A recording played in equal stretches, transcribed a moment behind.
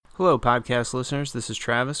Hello, podcast listeners. This is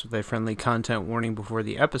Travis with a friendly content warning before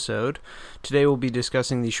the episode. Today we'll be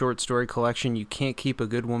discussing the short story collection You Can't Keep a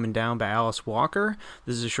Good Woman Down by Alice Walker.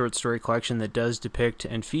 This is a short story collection that does depict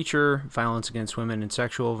and feature violence against women and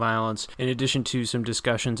sexual violence, in addition to some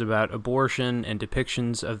discussions about abortion and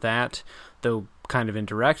depictions of that, though kind of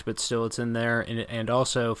indirect, but still it's in there, and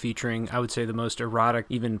also featuring, I would say, the most erotic,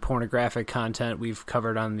 even pornographic content we've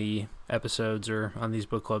covered on the episodes or on these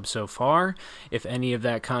book clubs so far. If any of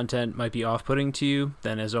that content might be off-putting to you,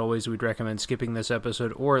 then as always, we'd recommend skipping this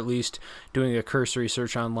episode, or at least doing a cursory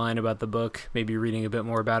search online about the book, maybe reading a bit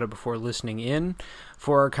more about it before listening in.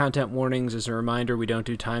 For our content warnings, as a reminder, we don't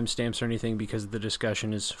do timestamps or anything because the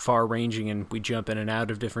discussion is far-ranging and we jump in and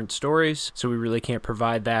out of different stories, so we really can't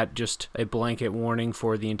provide that, just a blanket warning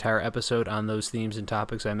for the entire episode on those themes and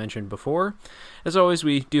topics I mentioned before. As always,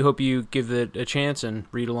 we do hope you give it a chance and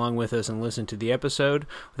read along with us and listen to the episode.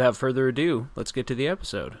 Without further ado, let's get to the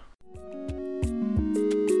episode.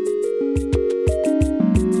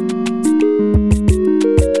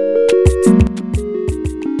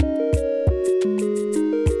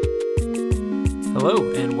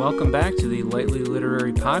 Hello, and welcome back to the Lightly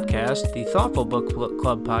Literary Podcast, the Thoughtful Book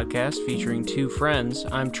Club podcast featuring two friends.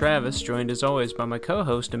 I'm Travis, joined as always by my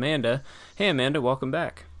co-host, Amanda. Hey, Amanda, welcome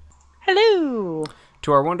back. Hello!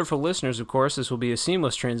 To our wonderful listeners, of course, this will be a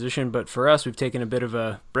seamless transition, but for us, we've taken a bit of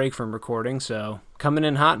a break from recording, so coming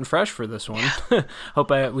in hot and fresh for this one. Hope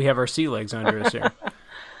we have our sea legs under us here.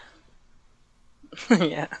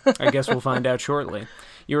 Yeah. I guess we'll find out shortly.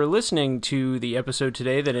 You're listening to the episode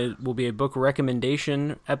today that it will be a book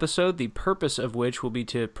recommendation episode, the purpose of which will be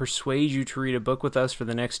to persuade you to read a book with us for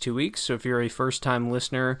the next 2 weeks. So if you're a first-time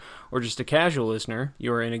listener or just a casual listener,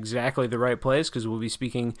 you're in exactly the right place because we'll be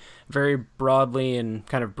speaking very broadly and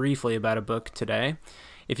kind of briefly about a book today.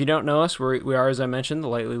 If you don't know us, we are, as I mentioned, the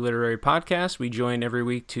Lightly Literary Podcast. We join every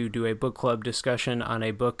week to do a book club discussion on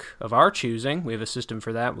a book of our choosing. We have a system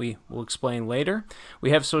for that we will explain later.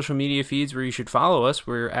 We have social media feeds where you should follow us.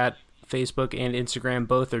 We're at Facebook and Instagram.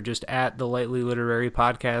 Both are just at the Lightly Literary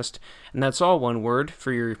Podcast. And that's all one word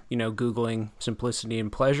for your, Googling simplicity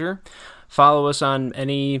and pleasure. Follow us on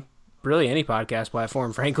any podcast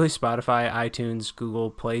platform, frankly. Spotify, iTunes, Google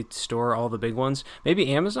Play Store, all the big ones.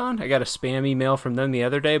 Maybe Amazon? I got a spam email from them the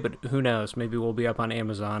other day, but who knows? Maybe we'll be up on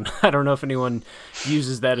Amazon. I don't know if anyone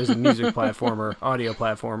uses that as a music platform or audio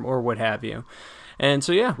platform or what have you. And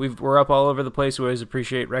so, yeah, we're up all over the place. We always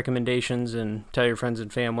appreciate recommendations and tell your friends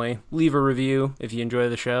and family. Leave a review if you enjoy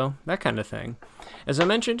the show, that kind of thing. As I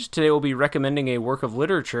mentioned, today we'll be recommending a work of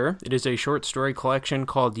literature. It is a short story collection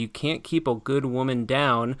called You Can't Keep a Good Woman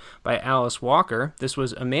Down by Alice Walker. This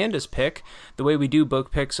was Amanda's pick. The way we do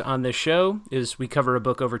book picks on this show is we cover a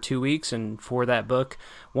book over 2 weeks, and for that book,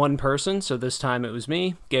 one person, so this time it was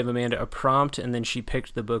me, gave Amanda a prompt, and then she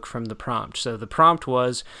picked the book from the prompt. So the prompt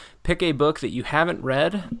was, pick a book that you haven't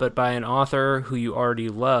read, but by an author who you already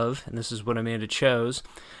love, and this is what Amanda chose.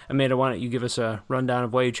 Amanda, why don't you give us a rundown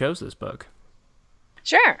of why you chose this book?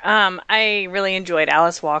 Sure. I really enjoyed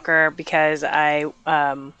Alice Walker because I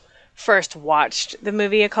first watched the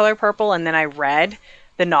movie A Color Purple, and then I read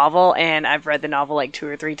the novel, and I've read the novel like 2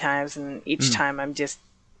 or 3 times, and each time I'm just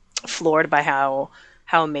floored by how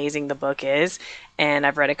amazing the book is. And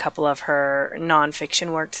I've read a couple of her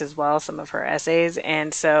nonfiction works as well, some of her essays,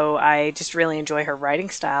 and so I just really enjoy her writing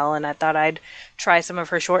style, and I thought I'd try some of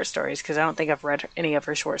her short stories because I don't think I've read any of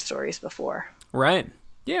her short stories before. Right.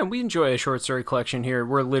 Yeah, we enjoy a short story collection here.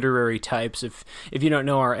 We're literary types. If you don't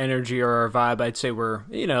know our energy or our vibe, I'd say we're,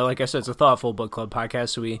 like I said, it's a thoughtful book club podcast,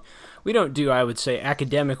 so we don't do, I would say,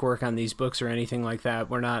 academic work on these books or anything like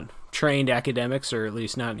that. We're not trained academics, or at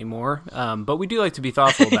least not anymore, but we do like to be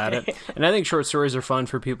thoughtful about it. And I think short stories are fun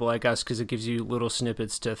for people like us because it gives you little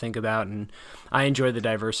snippets to think about, and I enjoy the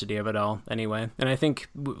diversity of it all anyway. And I think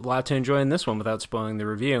a lot to enjoy in this one without spoiling the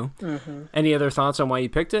review. Mm-hmm. Any other thoughts on why you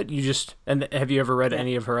picked it? And have you ever read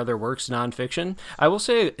any of her other works, nonfiction? I will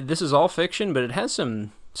say this is all fiction, but it has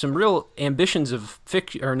some real ambitions of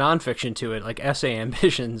fiction or nonfiction to it, like essay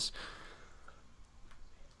ambitions.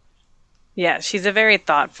 Yeah, she's a very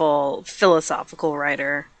thoughtful, philosophical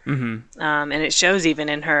writer, and it shows even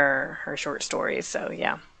in her short stories, so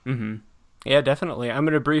yeah. Mm-hmm. Yeah, definitely. I'm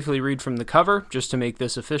going to briefly read from the cover, just to make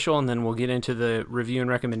this official, and then we'll get into the review and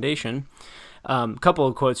recommendation. A couple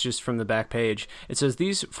of quotes just from the back page. It says,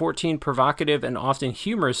 "These 14 provocative and often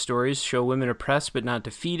humorous stories show women oppressed but not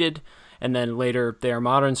defeated." And then later, they are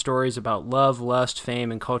modern stories about love, lust,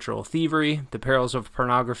 fame, and cultural thievery, the perils of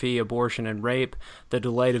pornography, abortion, and rape, the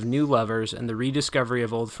delight of new lovers, and the rediscovery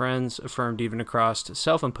of old friends, affirmed even across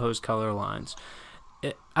self-imposed color lines.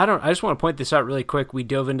 I just want to point this out really quick. We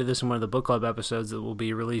dove into this in one of the book club episodes that will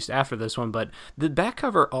be released after this one, but the back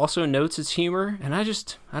cover also notes its humor, and I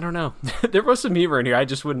don't know. There was some humor in here. I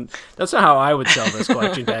just wouldn't, that's not how I would sell this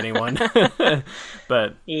collection to anyone.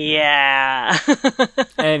 But yeah.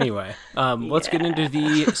 Anyway, let's get into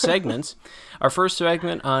the segments. Our first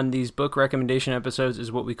segment on these book recommendation episodes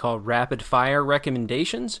is what we call rapid fire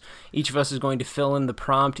recommendations. Each of us is going to fill in the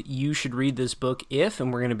prompt, "You should read this book if,"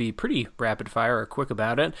 and we're going to be pretty rapid fire or quick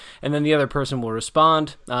about it. And then the other person will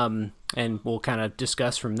respond, and we'll kind of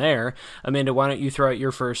discuss from there. Amanda, why don't you throw out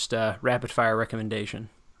your first rapid fire recommendation?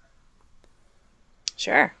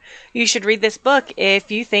 Sure. You should read this book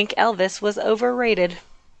if you think Elvis was overrated.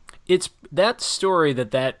 It's that story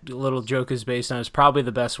that little joke is based on is probably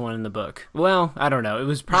the best one in the book. Well, I don't know. It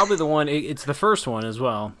was probably the one. It's the first one as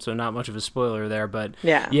well, so not much of a spoiler there. But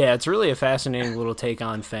yeah, it's really a fascinating little take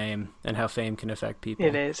on fame and how fame can affect people.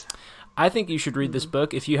 It is. I think you should read this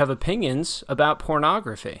book if you have opinions about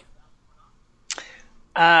pornography.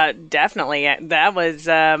 Definitely. That was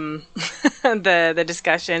the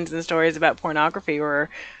discussions and stories about pornography were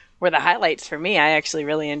the highlights for me. I actually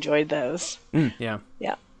really enjoyed those. Yeah.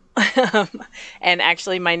 And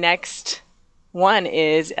actually, my next one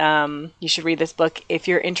is you should read this book if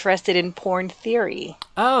you're interested in porn theory.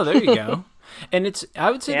 Oh, there you go. And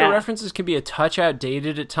I would say the references can be a touch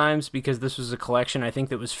outdated at times because this was a collection, I think,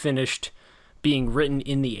 that was finished being written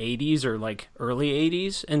in the 80s or like early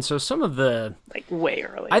 80s. And so some of the... like way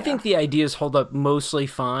early. I think the ideas hold up mostly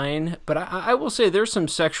fine, but I will say there's some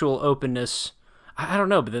sexual openness. I don't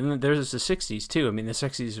know, but then there's the 60s too. I mean, the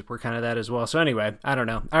 60s were kind of that as well. So anyway, I don't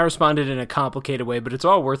know. I responded in a complicated way, but it's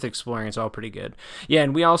all worth exploring. It's all pretty good. Yeah,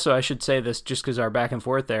 and we also, I should say this just because our back and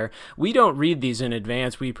forth there, we don't read these in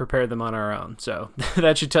advance. We prepare them on our own. So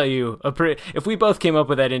that should tell you, if we both came up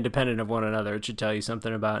with that independent of one another, it should tell you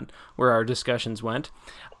something about where our discussions went.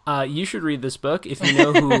 You should read this book if you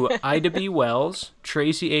know who Ida B. Wells,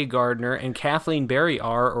 Tracy A. Gardner, and Kathleen Berry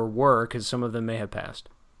are or were, because some of them may have passed.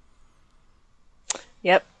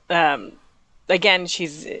 Yep. Again,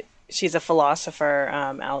 she's a philosopher,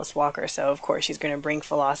 Alice Walker, so of course she's going to bring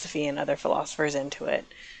philosophy and other philosophers into it.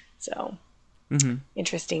 So,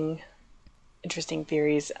 interesting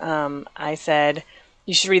theories. I said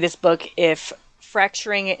you should read this book if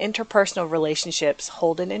fracturing interpersonal relationships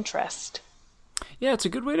hold an interest. Yeah, it's a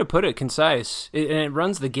good way to put it, concise. And it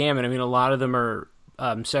runs the gamut. I mean, a lot of them are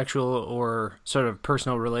sexual or sort of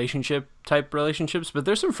personal relationship type relationships, but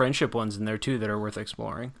there's some friendship ones in there too that are worth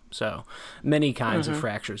exploring. So many kinds of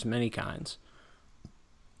fractures, many kinds.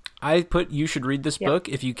 I put you should read this book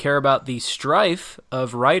if you care about the strife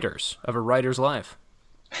of writers, of a writer's life.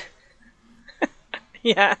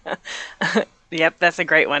 Yeah. Yep, that's a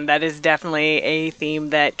great one. That is definitely a theme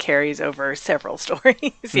that carries over several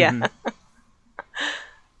stories. Yeah.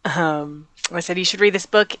 I said you should read this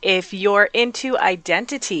book if you're into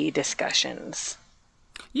identity discussions.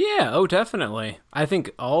 Yeah, oh, definitely. I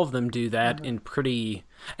think all of them do that in pretty...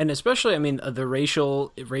 And especially, I mean, the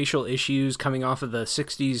racial issues coming off of the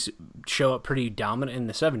 60s show up pretty dominant... in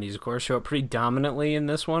the 70s, of course, show up pretty dominantly in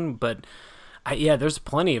this one, but... there's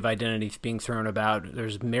plenty of identity being thrown about.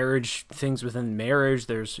 There's marriage, things within marriage.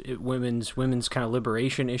 There's women's kind of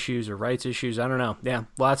liberation issues or rights issues. I don't know. Yeah,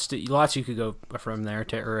 lots you could go from there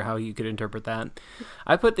or how you could interpret that.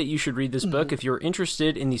 I put that you should read this book if you're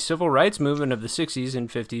interested in the civil rights movement of the 60s and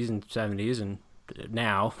 50s and 70s and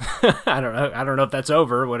now. I don't know if that's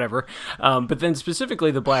over or whatever. But then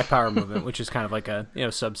specifically the Black Power movement, which is kind of like a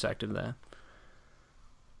subsect of that.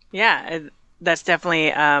 Yeah. That's definitely,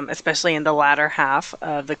 especially in the latter half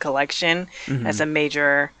of the collection, as a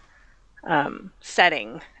major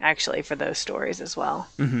setting, actually, for those stories as well.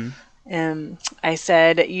 I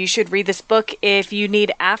said you should read this book if you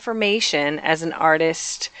need affirmation as an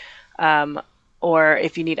artist, or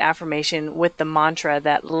if you need affirmation with the mantra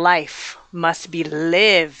that life must be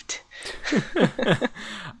lived.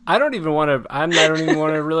 I don't even want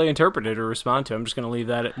to really interpret it or respond to it. I'm just going to leave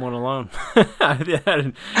that one alone.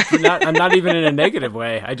 I'm not even in a negative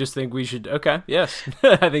way. I just think we should. Okay, yes,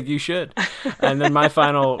 I think you should. And then my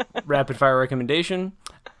final rapid fire recommendation.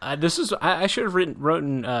 I should have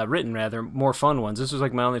written rather more fun ones. This was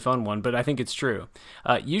like my only fun one, but I think it's true.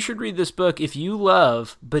 You should read this book if you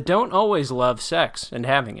love, but don't always love sex and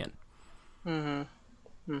having it.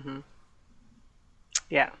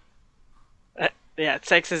 Yeah. Yeah,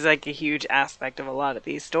 sex is like a huge aspect of a lot of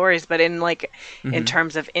these stories, but in in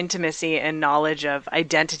terms of intimacy and knowledge of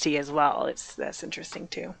identity as well, that's interesting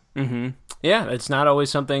too. Yeah, it's not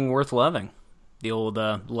always something worth loving. The old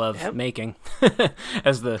love making,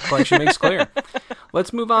 as the collection makes clear.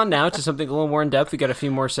 Let's move on now to something a little more in depth. We got a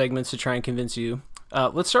few more segments to try and convince you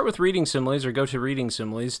Let's start with reading similes, or go to reading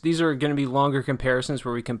similes. These are going to be longer comparisons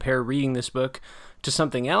where we compare reading this book to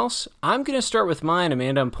something else. I'm going to start with mine,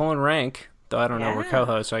 Amanda. I'm pulling rank, though I don't know, we're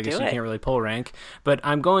co-hosts, so I guess you can't really pull rank. But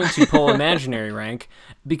I'm going to pull imaginary rank,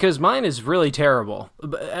 because mine is really terrible,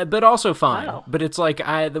 but also fine. Wow. But it's like,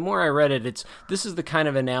 the more I read it, this is the kind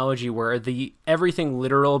of analogy where everything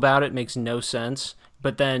literal about it makes no sense.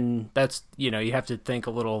 But then that's, you have to think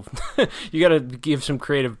a little, you got to give some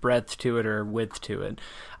creative breadth to it, or width to it.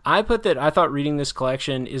 I thought reading this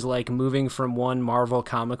collection is like moving from one Marvel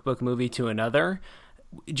comic book movie to another,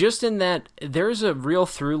 just in that there's a real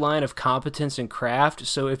through line of competence and craft.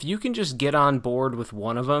 So if you can just get on board with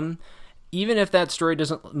one of them, even if that story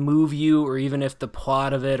doesn't move you, or even if the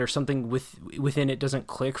plot of it or something within it doesn't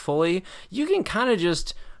click fully, you can kind of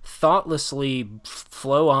just thoughtlessly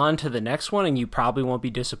flow on to the next one, and you probably won't be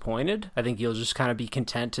disappointed. I think you'll just kind of be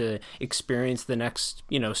content to experience the next,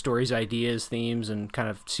 story's ideas, themes, and kind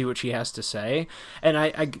of see what she has to say. And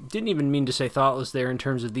I didn't even mean to say thoughtless there in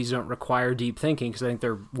terms of these don't require deep thinking, because I think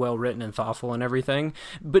they're well written and thoughtful and everything.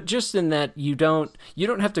 But just in that you don't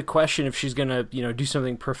have to question if she's gonna do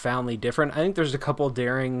something profoundly different. I think there's a couple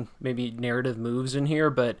daring maybe narrative moves in here,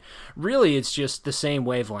 but really it's just the same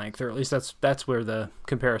wavelength, or at least that's where the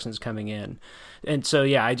comparison's coming in. And so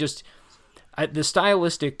yeah, the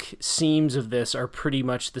stylistic seams of this are pretty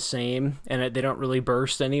much the same, and they don't really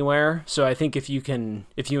burst anywhere. So I think if you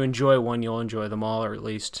enjoy one, you'll enjoy them all, or at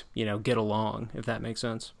least get along, if that makes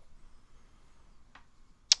sense.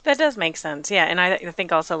 That does make sense, yeah. And I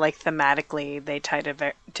think also, like, thematically, they tie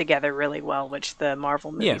together really well, which the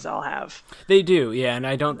Marvel movies all have. They do, yeah. And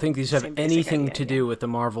I don't think these have anything to do with the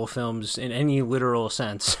Marvel films in any literal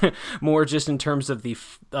sense. More just in terms of the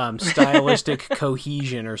stylistic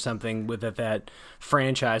cohesion or something with that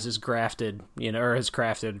franchise is grafted, or has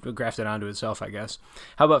grafted onto itself, I guess.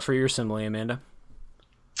 How about for your simile, Amanda?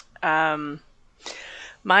 Mine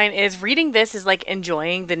is, reading this is like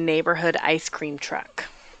enjoying the neighborhood ice cream truck.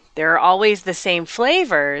 There are always the same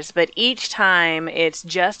flavors, but each time it's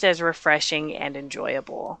just as refreshing and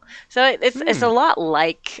enjoyable. So it's a lot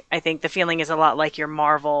like, I think the feeling is a lot like your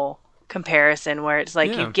Marvel comparison, where it's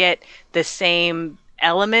like you get the same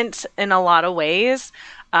elements in a lot of ways,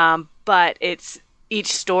 but it's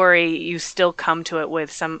each story you still come to it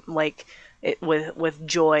with some with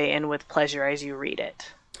joy and with pleasure as you read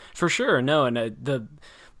it. For sure, no, and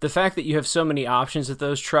the fact that you have so many options at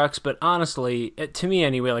those trucks, but honestly, to me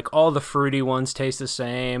anyway, like all the fruity ones taste the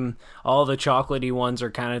same, all the chocolatey ones are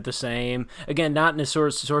kind of the same. Again, not in a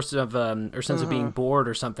source of or sense of being bored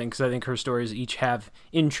or something, because I think her stories each have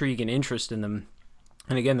intrigue and interest in them,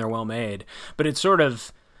 and again, they're well made. But it's sort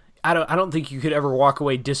of, I don't think you could ever walk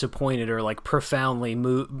away disappointed or like profoundly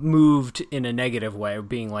moved in a negative way,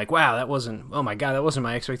 being like, wow, that wasn't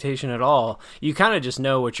my expectation at all. You kind of just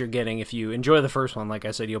know what you're getting. If you enjoy the first one, like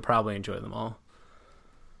I said, you'll probably enjoy them all.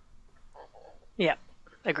 Yeah,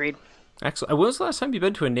 agreed. Excellent. When was the last time you've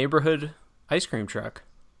been to a neighborhood ice cream truck?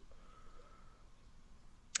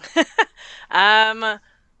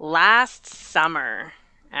 Last summer,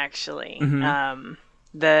 actually. Mm-hmm.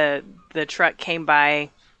 The truck came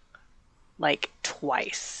by like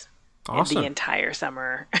twice in the entire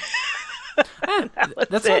summer.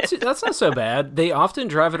 That's not so bad. They often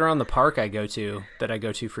drive it around the park I go to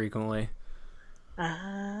frequently.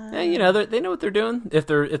 Yeah, they know what they're doing. If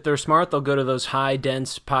they're smart, they'll go to those high,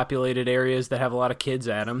 dense, populated areas that have a lot of kids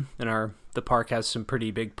at them. And the park has some pretty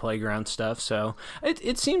big playground stuff, so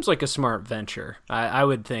it seems like a smart venture. I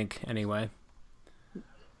would think anyway.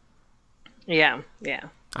 Yeah.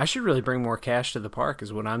 I should really bring more cash to the park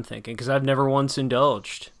is what I'm thinking, because I've never once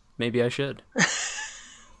indulged. Maybe I should.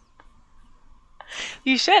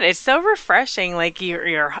 You should. It's so refreshing. Like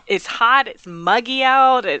it's hot, it's muggy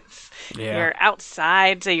out, you're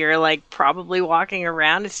outside, so you're like probably walking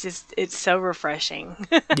around. It's so refreshing.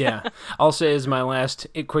 Yeah. I'll say as my last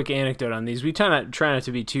quick anecdote on these, we try not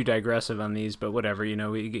to be too digressive on these, but whatever,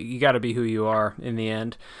 you got to be who you are in the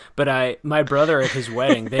end. But my brother at his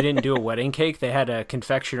wedding, they didn't do a wedding cake. They had a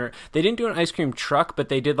confectioner. They didn't do an ice cream truck, but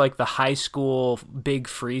they did like the high school big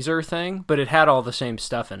freezer thing, but it had all the same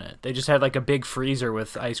stuff in it. They just had like a big freezer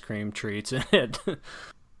with ice cream treats in it.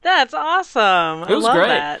 That's awesome. It was I love great.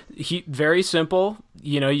 That. Very simple.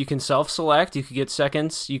 You can self-select. You could get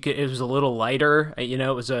seconds. It was a little lighter. It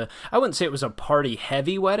was I wouldn't say it was a party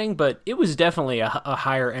heavy wedding, but it was definitely a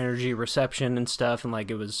higher energy reception and stuff. And like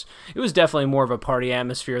it was definitely more of a party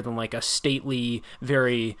atmosphere than like a stately,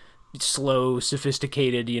 very slow,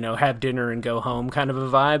 sophisticated, have dinner and go home kind of a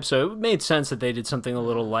vibe. So it made sense that they did something a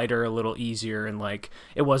little lighter, a little easier, and like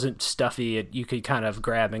it wasn't stuffy. You could kind of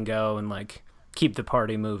grab and go and like keep the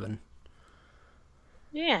party moving.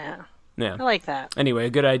 Yeah. Yeah. I like that. Anyway,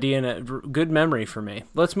 a good idea and a good memory for me.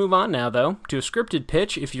 Let's move on now, though, to a scripted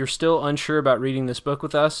pitch. If you're still unsure about reading this book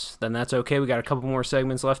with us, then that's okay. We got a couple more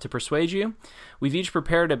segments left to persuade you. We've each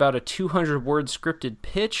prepared about a 200-word scripted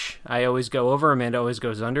pitch. I always go over, Amanda always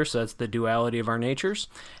goes under, so that's the duality of our natures.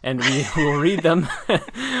 And we will read them.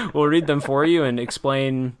 We'll read them for you and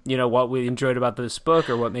explain, what we enjoyed about this book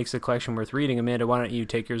or what makes the collection worth reading. Amanda, why don't you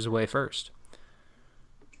take yours away first?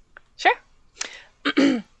 Sure.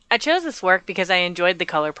 I chose this work because I enjoyed The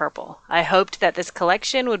Color Purple. I hoped that this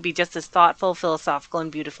collection would be just as thoughtful, philosophical,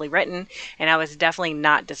 and beautifully written, and I was definitely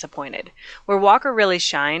not disappointed. Where Walker really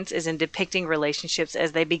shines is in depicting relationships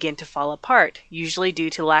as they begin to fall apart, usually due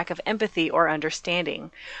to lack of empathy or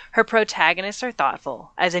understanding. Her protagonists are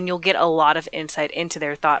thoughtful, as in you'll get a lot of insight into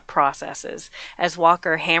their thought processes, as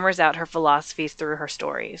Walker hammers out her philosophies through her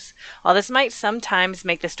stories. While this might sometimes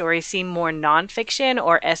make the stories seem more nonfiction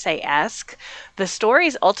or essay-esque, the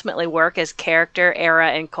stories ultimately work as character, era,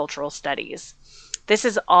 and cultural studies. This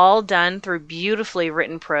is all done through beautifully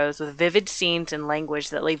written prose with vivid scenes and language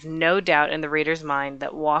that leave no doubt in the reader's mind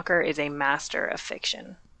that Walker is a master of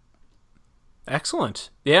fiction. Excellent.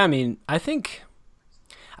 Yeah, I think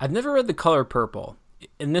I've never read The Color Purple,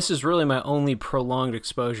 and this is really my only prolonged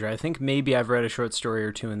exposure. I think maybe I've read a short story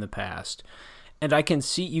or two in the past. And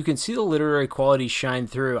you can see the literary quality shine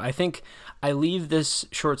through. I think I leave this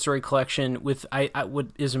short story collection with what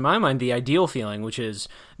is in my mind the ideal feeling, which is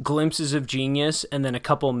glimpses of genius and then a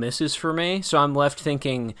couple misses for me. So I'm left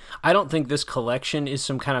thinking, I don't think this collection is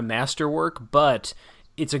some kind of masterwork, but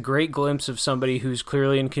it's a great glimpse of somebody who's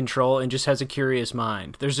clearly in control and just has a curious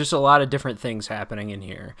mind. There's just a lot of different things happening in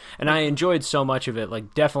here. And I enjoyed so much of it,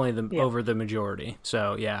 like definitely over the majority.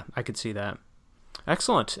 So yeah, I could see that.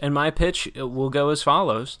 Excellent. And my pitch will go as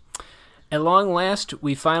follows. At long last,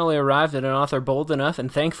 we finally arrived at an author bold enough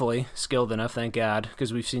and thankfully skilled enough, thank God,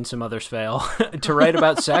 because we've seen some others fail, to write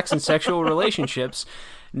about sex and sexual relationships.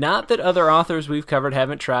 Not that other authors we've covered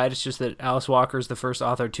haven't tried, it's just that Alice Walker is the first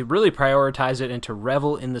author to really prioritize it and to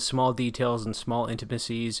revel in the small details and small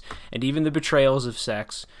intimacies and even the betrayals of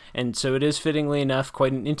sex. And so it is, fittingly enough,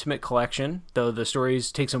 quite an intimate collection, though the stories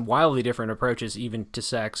take some wildly different approaches even to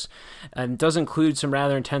sex. And it does include some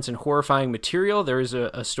rather intense and horrifying material. There is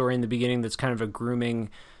a story in the beginning that's kind of a grooming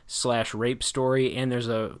 / rape story, and there's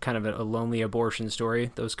a kind of a lonely abortion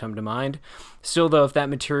story. Those come to mind. Still, though, if that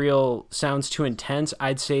material sounds too intense,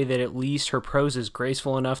 I'd say that at least her prose is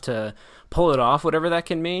graceful enough to pull it off, whatever that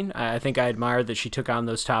can mean. I think I admired that she took on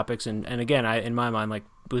those topics, and again, in my mind,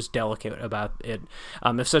 was delicate about it,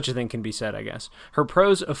 if such a thing can be said, I guess. Her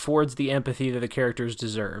prose affords the empathy that the characters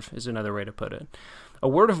deserve, is another way to put it. A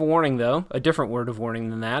word of warning, though, a different word of warning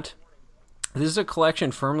than that. This is a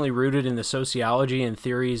collection firmly rooted in the sociology and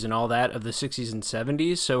theories and all that of the 60s and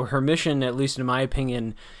 70s, so her mission, at least in my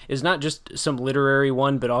opinion, is not just some literary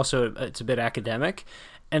one, but also it's a bit academic,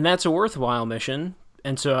 and that's a worthwhile mission.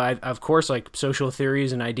 And so, of course, social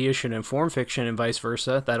theories and ideas should inform fiction and vice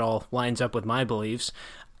versa. That all lines up with my beliefs.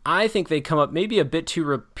 I think they come up maybe a bit too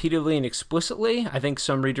repeatedly and explicitly. I think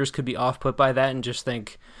some readers could be off-put by that and just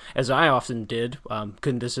think, as I often did,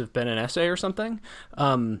 couldn't this have been an essay or something?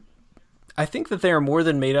 I think that they are more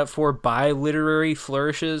than made up for by literary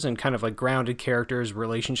flourishes and kind of grounded characters,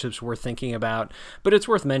 relationships worth thinking about. But it's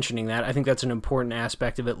worth mentioning that. I think that's an important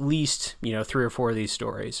aspect of at least, 3 or 4 of these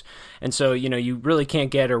stories. And so, you really can't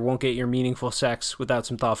get or won't get your meaningful sex without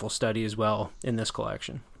some thoughtful study as well in this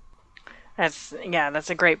collection. That's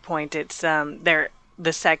a great point. It's the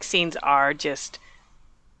sex scenes are just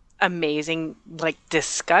amazing,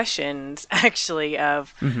 discussions actually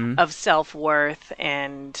of self-worth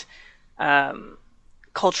and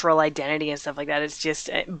cultural identity and stuff like that. It's just,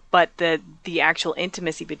 but the actual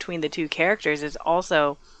intimacy between the two characters is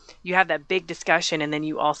also, you have that big discussion, and then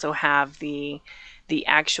you also have the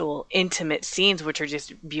actual intimate scenes, which are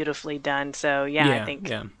just beautifully done. So I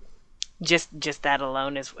think just that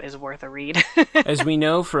alone is worth a read. As we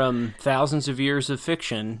know from thousands of years of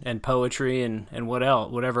fiction and poetry and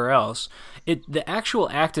whatever else, the actual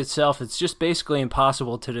act itself, it's just basically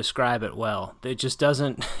impossible to describe it well. It just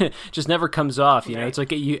doesn't, just never comes off. Right. It's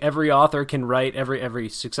like every author can write, every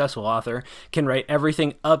successful author can write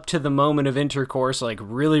everything up to the moment of intercourse,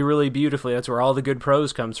 really, really beautifully. That's where all the good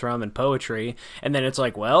prose comes from and poetry. And then it's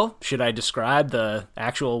well, should I describe the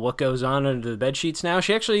actual what goes on under the bed sheets now?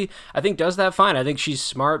 She actually, I think think does that fine. I think she's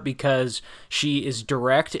smart because she is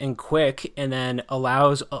direct and quick, and then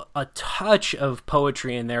allows a touch of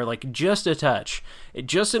poetry in there, like just a touch,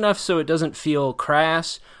 just enough so it doesn't feel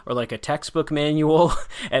crass or like a textbook manual,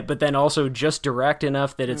 but then also just direct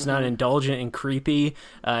enough that it's not indulgent and creepy,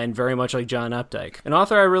 and very much like John Updike, an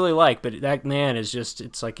author I really like. But that man is just,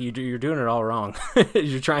 it's like you're doing it all wrong.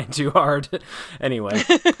 You're trying too hard. Anyway.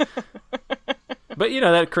 But,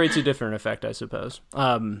 that creates a different effect, I suppose.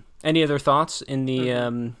 Any other thoughts in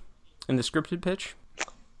the scripted pitch?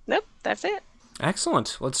 Nope, that's it.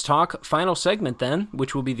 Excellent. Let's talk final segment then,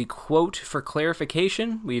 which will be the quote for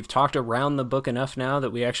clarification. We've talked around the book enough now that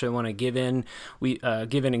we actually want to give in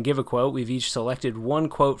and give a quote. We've each selected one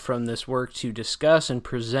quote from this work to discuss and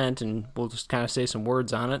present, and we'll just kind of say some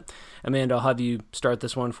words on it. Amanda, I'll have you start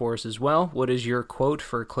this one for us as well. What is your quote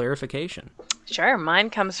for clarification? Sure. Mine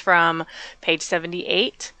comes from page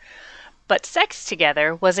 78. But sex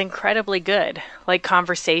together was incredibly good, like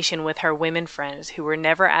conversation with her women friends who were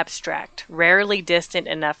never abstract, rarely distant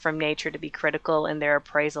enough from nature to be critical in their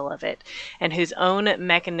appraisal of it, and whose own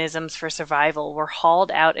mechanisms for survival were hauled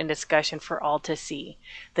out in discussion for all to see.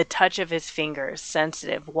 The touch of his fingers,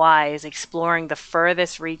 sensitive, wise, exploring the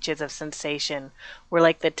furthest reaches of sensation, were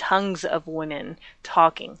like the tongues of women,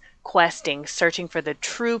 talking, questing, searching for the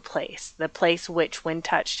true place, the place which, when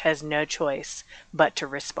touched, has no choice but to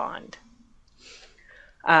respond.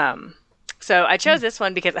 So I chose this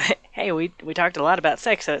one because, hey, we talked a lot about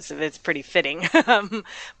sex, so it's pretty fitting.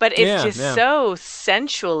 But it's so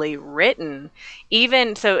sensually written.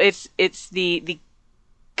 Even so, it's the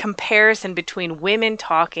comparison between women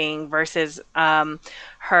talking versus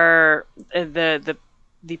her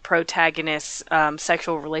the protagonist's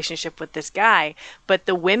sexual relationship with this guy, but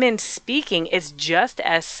the women speaking is just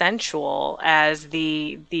as sensual as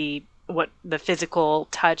the physical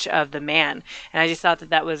touch of the man. And I just thought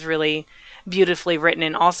that was really beautifully written.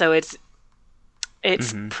 And also it's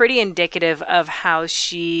pretty indicative of how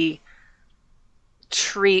she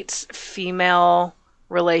treats female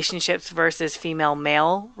relationships versus female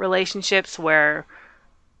male relationships, where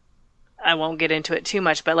I won't get into it too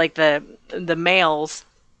much, but like the males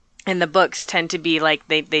in the books tend to be like,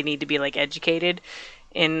 they need to be like educated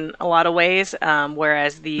in a lot of ways.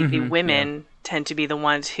 Whereas the women tend to be the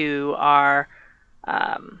ones who are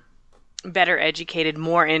better educated,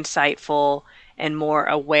 more insightful, and more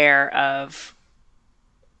aware of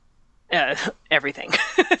everything.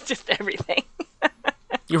 Just everything.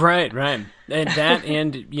 Right. And that,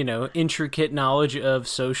 and intricate knowledge of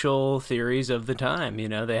social theories of the time.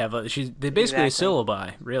 They have they basically a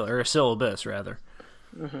syllabi, really, or a syllabus rather.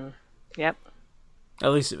 Mm-hmm. Yep.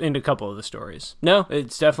 At least in a couple of the stories. No,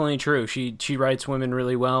 it's definitely true. She writes women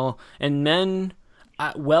really well, and men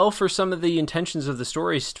well for some of the intentions of the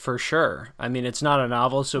stories, for sure. I mean, it's not a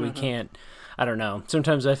novel, so we can't, I don't know.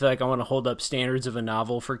 Sometimes I feel like I want to hold up standards of a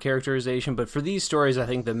novel for characterization, but for these stories, I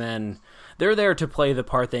think the men, they're there to play the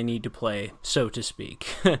part they need to play, so to speak.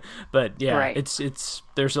 But yeah, right. It's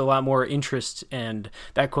there's a lot more interest, and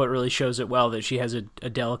that quote really shows it well, that she has a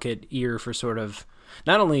delicate ear for sort of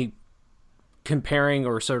not only comparing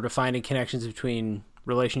or sort of finding connections between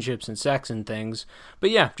relationships and sex and things,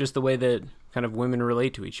 but yeah, just the way that kind of women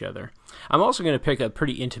relate to each other. I'm also going to pick a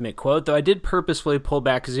pretty intimate quote, though I did purposefully pull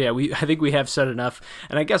back because, I think we have said enough.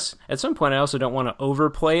 And I guess at some point I also don't want to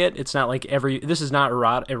overplay it. It's not like this is not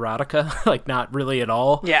erotica, like not really at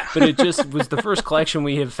all. Yeah. But it just was the first collection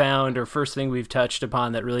we have found, or first thing we've touched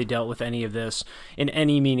upon that really dealt with any of this in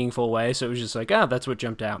any meaningful way. So it was just like, that's what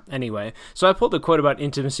jumped out. Anyway, so I pulled a quote about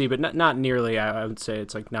intimacy, but not nearly. I would say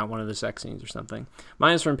it's like not one of the sex scenes or something.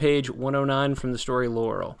 Mine is from page 109 from the story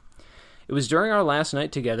Laurel. It was during our last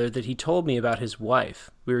night together that he told me about his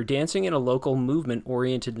wife. We were dancing in a local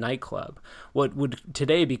movement-oriented nightclub, what would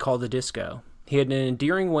today be called a disco. He had an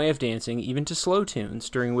endearing way of dancing, even to slow tunes,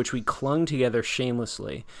 during which we clung together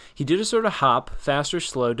shamelessly. He did a sort of hop, fast or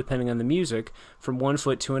slow, depending on the music, from one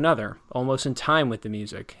foot to another, almost in time with the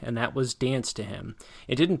music, and that was dance to him.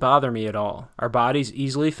 It didn't bother me at all. Our bodies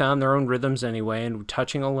easily found their own rhythms anyway, and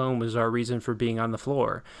touching alone was our reason for being on the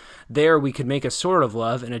floor. There we could make a sort of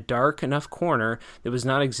love in a dark enough corner that was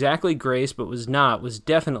not exactly grace, but was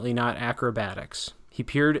definitely not acrobatics. He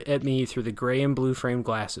peered at me through the gray and blue framed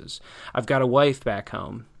glasses. I've got a wife back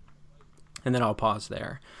home. And then I'll pause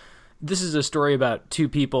there. this is a story about two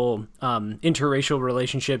people, interracial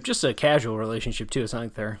relationship, just a casual relationship too. It's not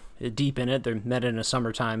like they're deep in it. They're met in a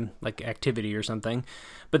summertime like activity or something,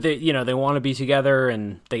 but they, they want to be together,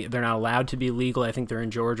 and they're not allowed to be legal. I think they're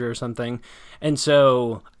in Georgia or something. And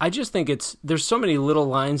so I just think there's so many little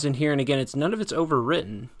lines in here. And again, none of it's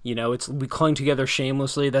overwritten. We clung together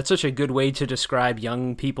shamelessly. That's such a good way to describe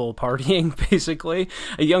young people partying, basically.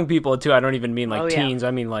 Young people too. I don't even mean like teens.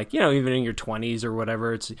 I mean like, even in your 20s or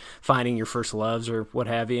whatever. It's finding your first loves or what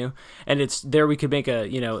have you. And it's there we could make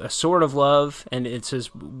a sort of love, and it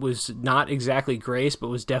says was not exactly grace, but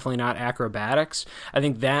was definitely not acrobatics. I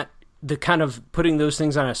think that the kind of putting those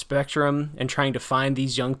things on a spectrum and trying to find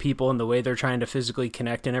these young people and the way they're trying to physically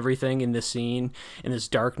connect and everything in this scene, in this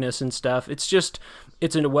darkness and stuff. It's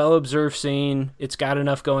a well-observed scene. It's got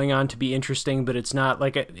enough going on to be interesting, but it's not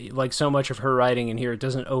like so much of her writing in here. It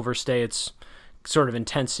doesn't overstay its sort of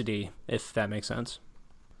intensity, if that makes sense.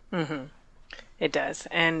 Mm-hmm. It does.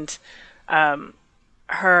 And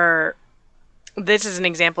this is an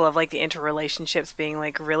example of like the interrelationships being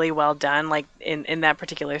like really well done. Like in that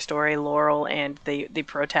particular story, Laurel and the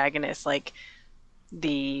protagonist, like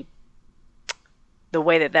the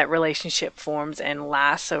way that relationship forms and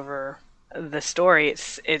lasts over the story,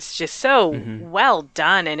 it's just so well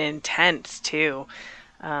done and intense too.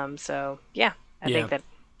 So yeah, I think that's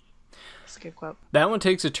a good quote. That one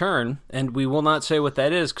takes a turn, and we will not say what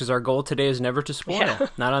that is because our goal today is never to spoil. Yeah.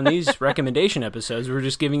 Not on these recommendation episodes. We're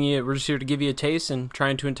just here to give you a taste and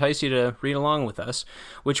trying to entice you to read along with us,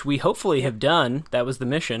 which we hopefully have done. That was the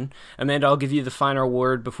mission. Amanda, I'll give you the final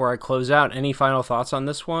word before I close out. Any final thoughts on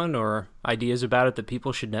this one or ideas about it that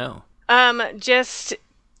people should know?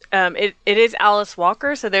 It is Alice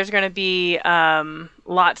Walker, so there's going to be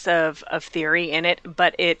lots of theory in it,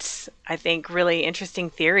 but it's, I think, really interesting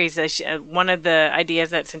theories. One of the ideas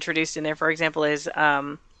that's introduced in there, for example, is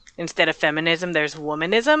instead of feminism, there's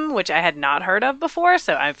womanism, which I had not heard of before,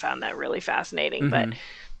 so I found that really fascinating. But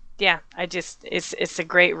yeah, it's a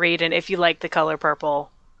great read, and if you like The Color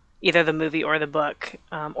Purple, either the movie or the book,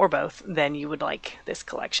 or both, then you would like this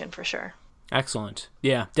collection for sure. Excellent.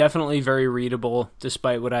 Yeah, definitely very readable,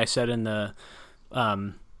 despite what I said in the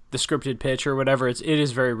scripted pitch or whatever. It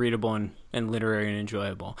is very readable and literary and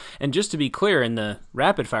enjoyable. And just to be clear, in the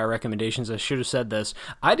rapid fire recommendations, I should have said this,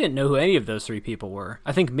 I didn't know who any of those three people were.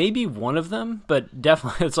 I think maybe one of them, but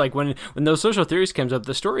definitely it's like when those social theories comes up,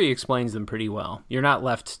 the story explains them pretty well. You're not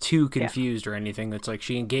left too confused or anything. It's like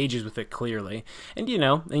she engages with it clearly. And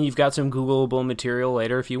and you've got some Googleable material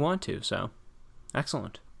later if you want to. So,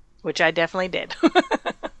 excellent. Which I definitely did.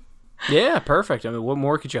 Yeah, perfect. I mean, what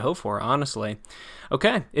more could you hope for, honestly?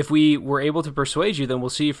 Okay, if we were able to persuade you, then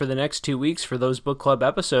we'll see you for the next 2 weeks for those book club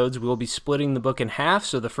episodes. We'll be splitting the book in half,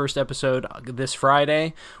 so the first episode this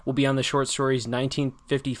Friday will be on the short stories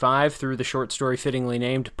 1955 through the short story fittingly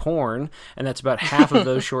named Porn, and that's about half of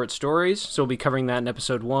those short stories, so we'll be covering that in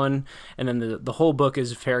episode 1, and then the whole book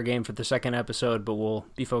is fair game for the second episode, but we'll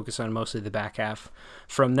be focused on mostly the back half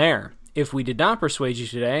from there. If we did not persuade you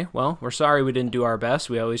today, well, we're sorry we didn't do our best.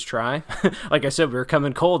 We always try. Like I said, we were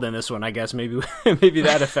coming cold in this one, I guess. Maybe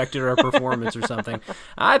that affected our performance or something.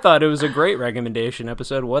 I thought it was a great recommendation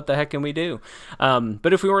episode. What the heck can we do?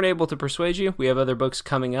 But if we weren't able to persuade you, we have other books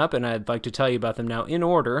coming up, and I'd like to tell you about them now in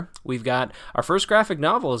order. We've got our first graphic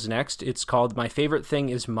novel is next. It's called My Favorite Thing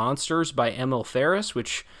is Monsters by Emil Ferris,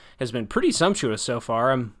 which has been pretty sumptuous so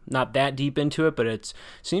far. I'm not that deep into it, but it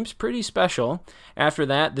seems pretty special. After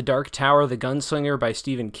that, The Dark Tower, The Gunslinger by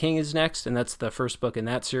Stephen King is next, and that's the first book in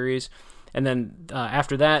that series. And then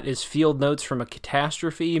after that is Field Notes from a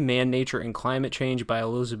Catastrophe, Man, Nature, and Climate Change by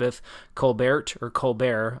Elizabeth Colbert, or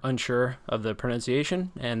Colbert, unsure of the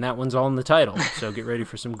pronunciation, and that one's all in the title, so get ready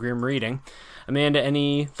for some grim reading. Amanda,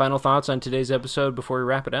 any final thoughts on today's episode before we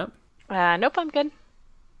wrap it up? Nope, I'm good.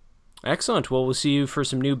 Excellent. Well, we'll see you for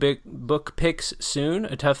some new big book picks soon.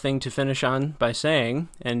 A tough thing to finish on by saying.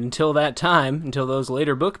 And until that time, until those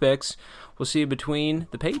later book picks, we'll see you between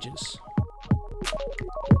the pages.